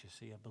response, you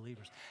see, of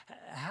believers.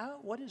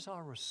 What is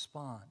our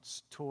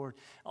response toward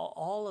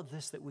all of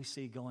this that we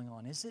see going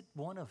on? Is it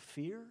one of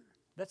fear?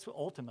 That's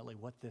ultimately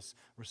what this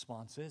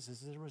response is.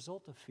 Is it a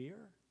result of fear?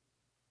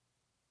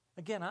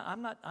 Again,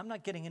 I'm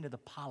not getting into the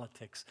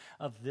politics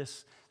of the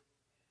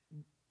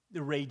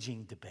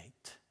raging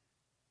debate.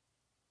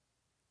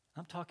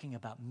 I'm talking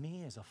about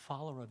me as a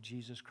follower of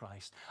Jesus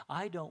Christ.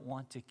 I don't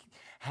want to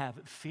have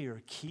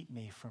fear keep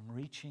me from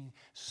reaching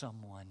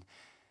someone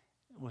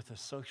with a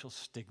social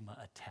stigma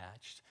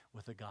attached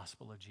with the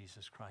gospel of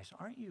Jesus Christ.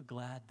 Aren't you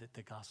glad that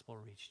the gospel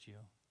reached you?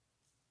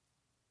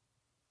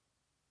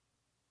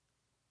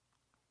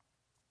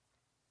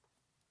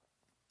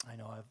 I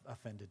know I've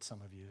offended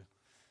some of you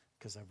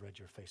because I've read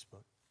your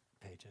Facebook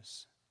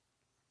pages.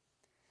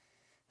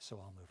 So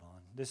I'll move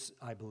on. This,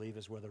 I believe,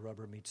 is where the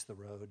rubber meets the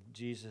road.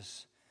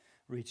 Jesus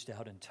reached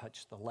out and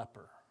touched the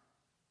leper,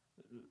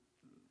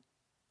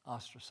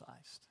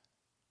 ostracized,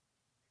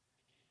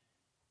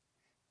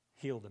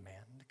 healed a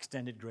man,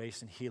 extended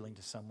grace and healing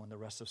to someone the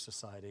rest of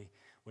society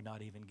would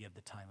not even give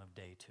the time of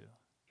day to.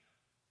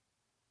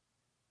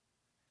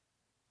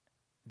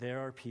 There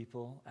are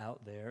people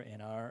out there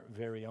in our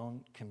very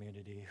own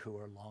community who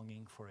are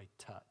longing for a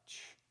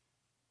touch.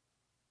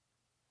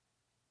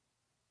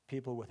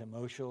 People with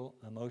emotional,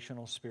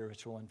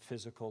 spiritual, and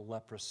physical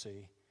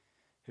leprosy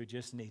who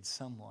just need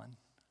someone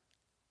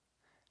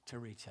to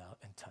reach out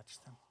and touch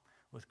them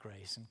with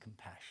grace and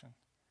compassion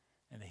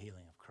and the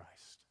healing of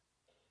Christ.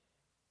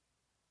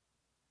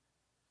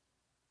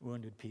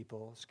 Wounded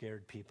people,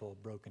 scared people,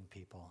 broken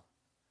people,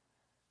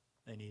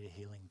 they need a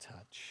healing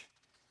touch,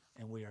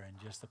 and we are in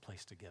just the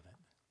place to give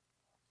it.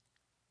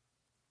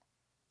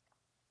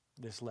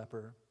 This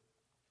leper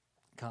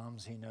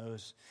comes, he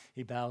knows,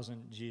 he bows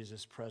in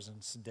Jesus'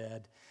 presence,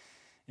 dead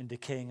and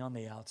decaying on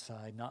the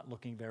outside, not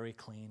looking very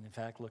clean, in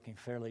fact, looking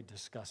fairly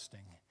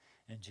disgusting.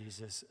 And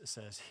Jesus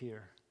says,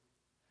 "Here,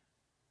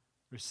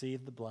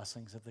 receive the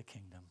blessings of the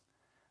kingdom.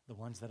 The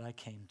ones that I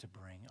came to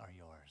bring are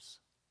yours.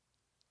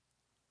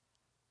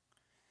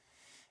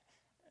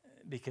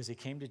 Because he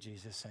came to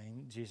Jesus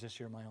saying, Jesus,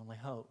 you're my only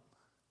hope.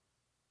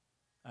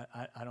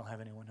 I don't have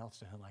anyone else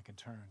to whom I can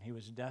turn. He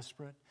was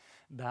desperate,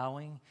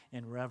 bowing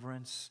in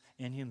reverence,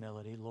 in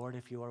humility. Lord,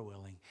 if you are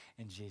willing.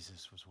 And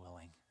Jesus was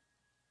willing.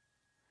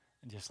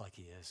 And just like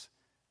he is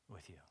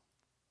with you.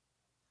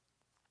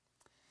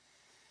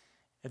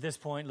 At this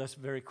point, let's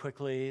very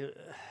quickly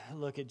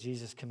look at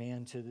Jesus'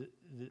 command to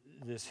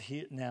this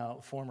now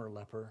former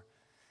leper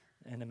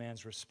and the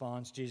man's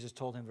response. Jesus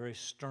told him very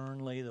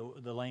sternly,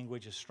 the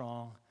language is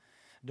strong.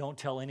 Don't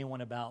tell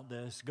anyone about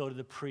this. Go to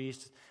the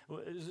priest.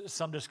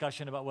 Some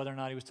discussion about whether or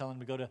not he was telling him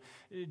to go to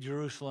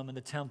Jerusalem and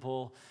the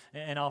temple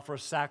and offer a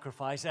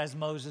sacrifice as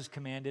Moses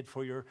commanded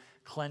for your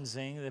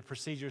cleansing. The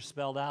procedure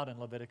spelled out in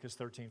Leviticus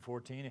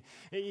 13:14.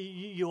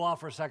 You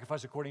offer a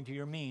sacrifice according to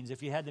your means.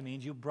 If you had the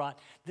means,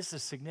 this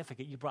is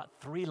significant, you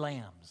brought 3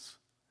 lambs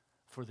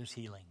for this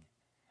healing.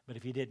 But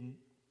if you didn't,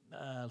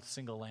 a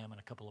single lamb and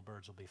a couple of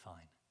birds will be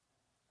fine.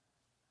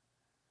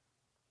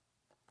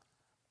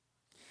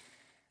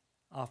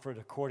 Offered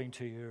according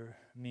to your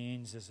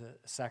means as a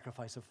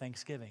sacrifice of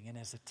thanksgiving and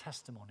as a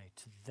testimony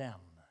to them.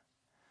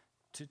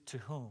 To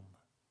whom?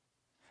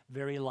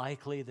 Very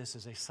likely this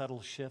is a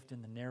subtle shift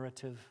in the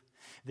narrative.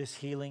 This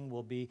healing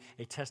will be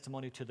a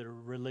testimony to the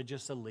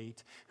religious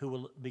elite who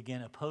will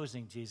begin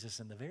opposing Jesus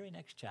in the very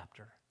next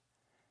chapter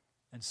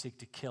and seek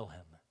to kill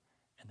him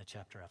in the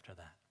chapter after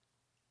that.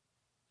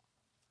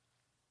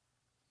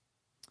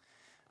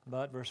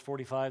 But verse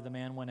 45, the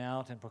man went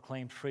out and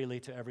proclaimed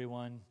freely to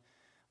everyone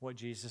what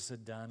Jesus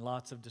had done.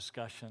 Lots of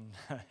discussion,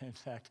 in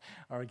fact,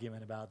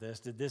 argument about this.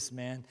 Did this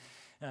man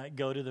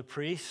go to the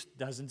priest?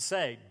 Doesn't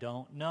say.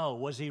 Don't know.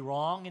 Was he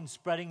wrong in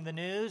spreading the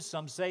news?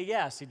 Some say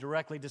yes. He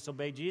directly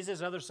disobeyed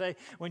Jesus. Others say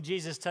when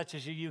Jesus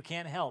touches you, you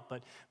can't help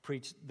but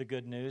preach the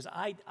good news.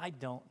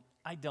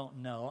 I don't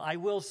know. I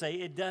will say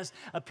it does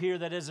appear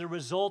that as a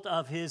result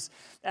of his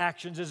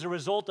actions, as a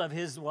result of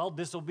his,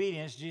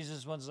 disobedience,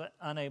 Jesus was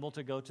unable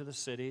to go to the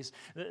cities.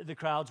 The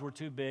crowds were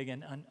too big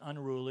and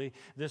unruly.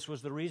 This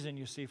was the reason,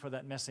 you see, for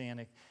that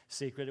messianic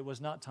secret. It was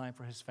not time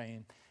for his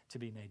fame to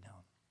be made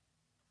known.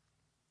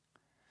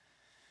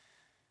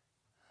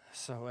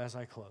 So as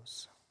I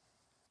close,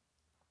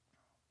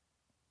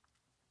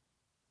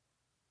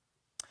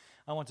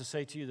 I want to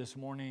say to you this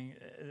morning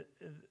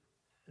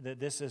that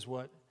this is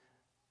what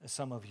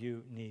some of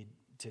you need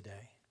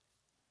today.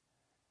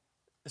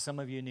 Some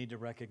of you need to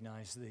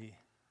recognize the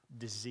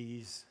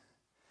disease,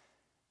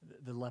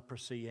 the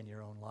leprosy in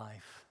your own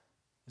life.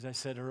 As I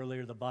said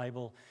earlier, the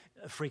Bible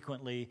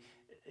frequently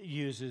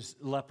uses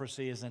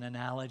leprosy as an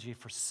analogy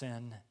for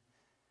sin.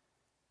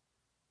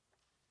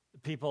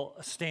 People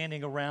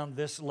standing around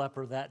this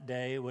leper that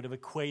day would have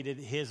equated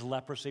his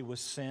leprosy with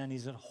sin.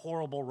 He's a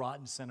horrible,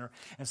 rotten sinner.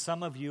 And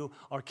some of you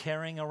are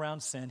carrying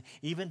around sin,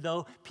 even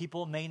though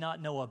people may not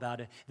know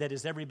about it, that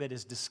is every bit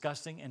as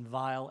disgusting and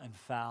vile and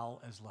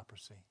foul as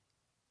leprosy.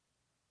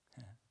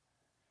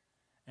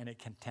 And it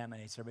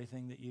contaminates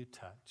everything that you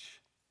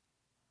touch.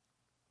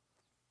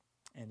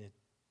 And it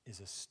is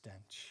a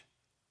stench.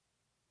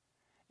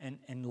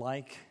 And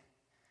like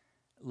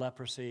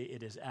leprosy,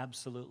 it is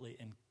absolutely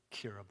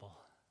incurable.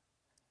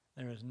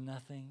 There is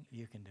nothing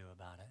you can do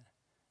about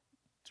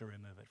it to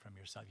remove it from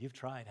yourself. You've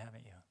tried,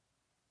 haven't you?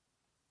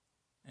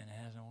 And it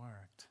hasn't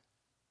worked.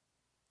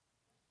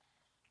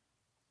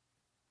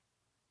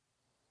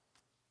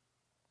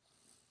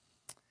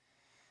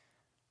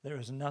 There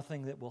is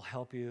nothing that will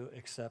help you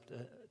except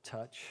a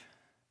touch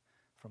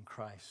from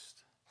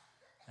Christ.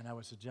 And I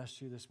would suggest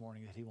to you this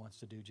morning that he wants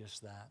to do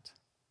just that.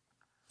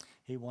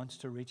 He wants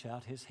to reach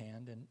out his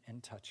hand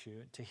and touch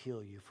you, to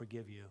heal you,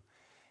 forgive you.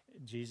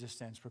 Jesus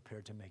stands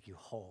prepared to make you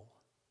whole.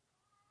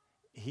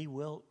 He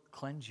will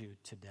cleanse you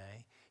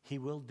today. He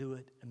will do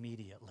it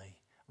immediately.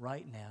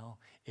 Right now,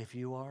 if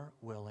you are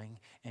willing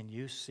and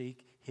you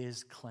seek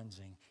his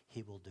cleansing,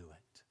 he will do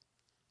it.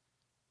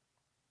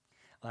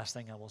 Last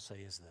thing I will say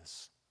is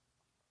this.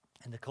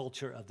 In the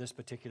culture of this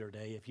particular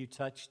day, if you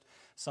touched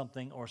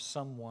something or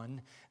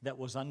someone that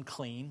was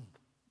unclean,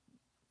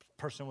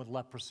 person with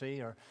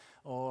leprosy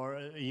or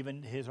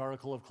even his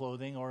article of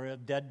clothing or a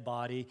dead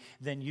body,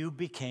 then you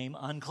became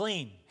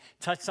unclean.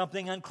 Touch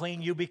something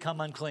unclean, you become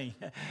unclean.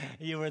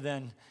 You were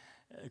then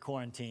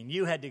quarantined.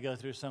 You had to go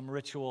through some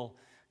ritual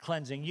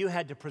cleansing. You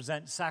had to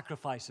present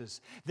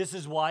sacrifices. This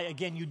is why,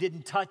 again, you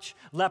didn't touch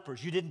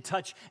lepers. You didn't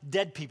touch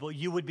dead people.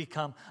 You would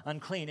become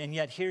unclean. And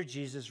yet here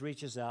Jesus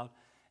reaches out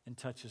and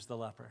touches the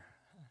leper.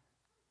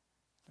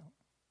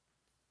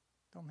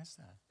 Don't miss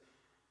that.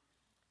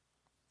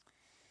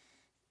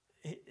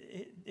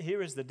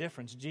 Here is the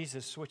difference.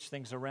 Jesus switched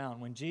things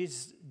around. When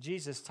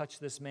Jesus touched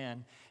this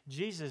man,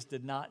 Jesus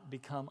did not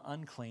become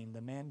unclean.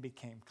 The man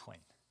became clean.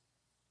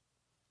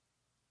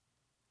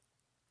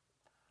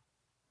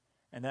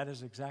 And that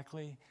is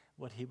exactly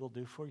what he will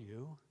do for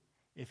you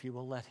if you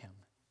will let him.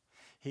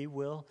 He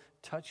will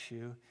touch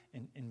you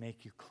and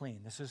make you clean.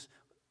 This is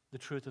the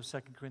truth of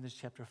 2 Corinthians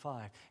chapter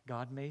 5.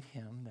 God made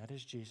him, that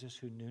is Jesus,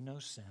 who knew no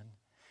sin,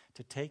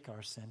 to take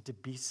our sin, to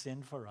be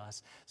sin for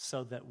us,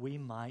 so that we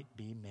might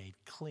be made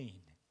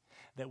clean,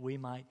 that we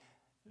might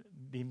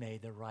be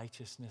made the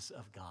righteousness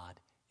of God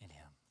in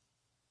him.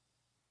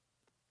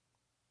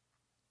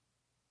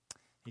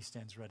 He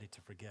stands ready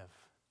to forgive.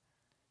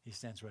 He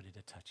stands ready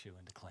to touch you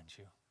and to cleanse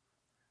you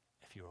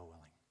if you are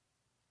willing.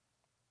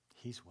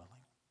 He's willing.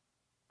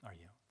 Are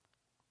you?